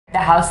The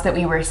house that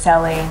we were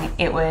selling,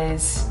 it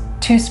was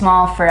too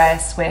small for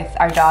us with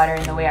our daughter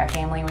and the way our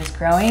family was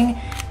growing,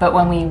 but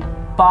when we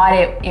bought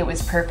it, it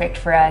was perfect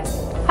for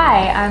us.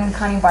 Hi, I'm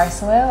Connie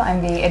Barcelo.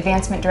 I'm the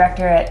advancement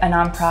director at a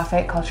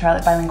nonprofit called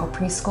Charlotte Bilingual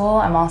Preschool.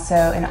 I'm also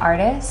an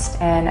artist,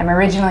 and I'm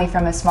originally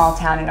from a small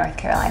town in North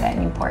Carolina,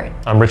 Newport.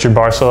 I'm Richard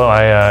Barcelo.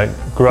 I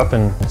grew up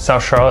in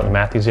South Charlotte, the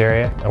Matthews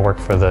area. I work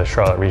for the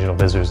Charlotte Regional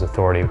Visitors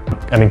Authority.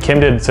 I mean, Kim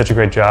did such a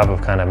great job of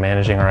kind of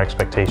managing our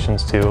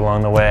expectations too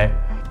along the way,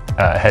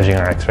 hedging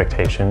our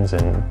expectations,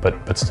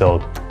 but still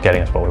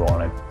getting us what we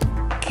wanted.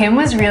 Kim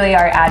was really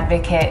our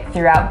advocate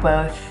throughout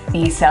both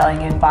the selling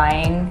and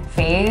buying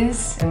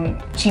phase.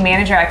 And she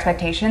managed our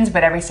expectations,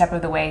 but every step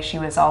of the way she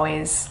was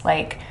always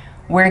like,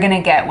 we're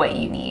gonna get what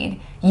you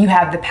need. You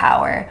have the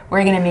power.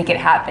 We're gonna make it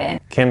happen.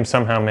 Kim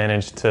somehow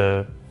managed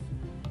to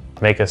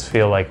make us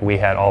feel like we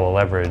had all the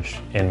leverage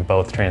in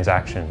both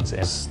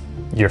transactions.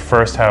 Your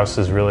first house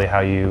is really how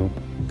you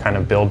kind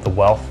of build the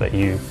wealth that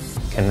you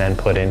can then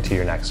put into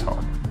your next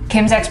home.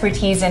 Kim's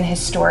expertise in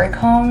historic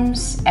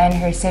homes and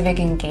her civic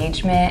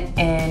engagement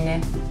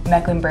in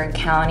Mecklenburg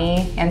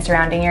County and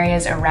surrounding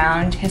areas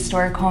around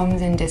historic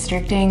homes and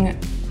districting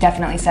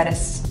definitely set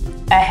us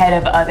ahead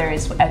of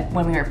others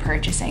when we were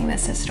purchasing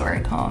this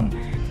historic home.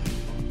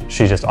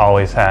 She just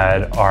always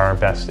had our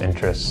best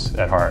interests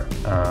at heart.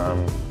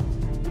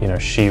 You know,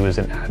 she was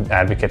an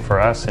advocate for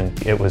us,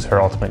 and it was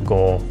her ultimate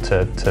goal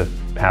to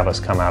have us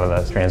come out of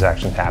the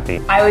transaction happy.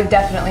 I would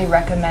definitely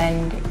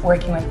recommend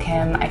working with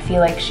Kim. I feel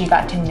like she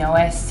got to know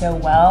us so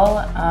well.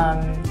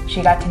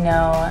 She got to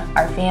know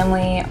our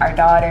family, our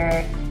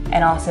daughter,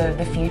 and also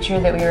the future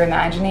that we were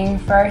imagining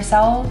for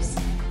ourselves.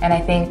 And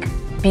I think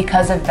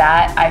because of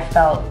that, I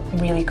felt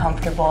really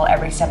comfortable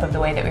every step of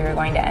the way that we were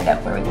going to end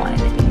up where we wanted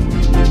to be.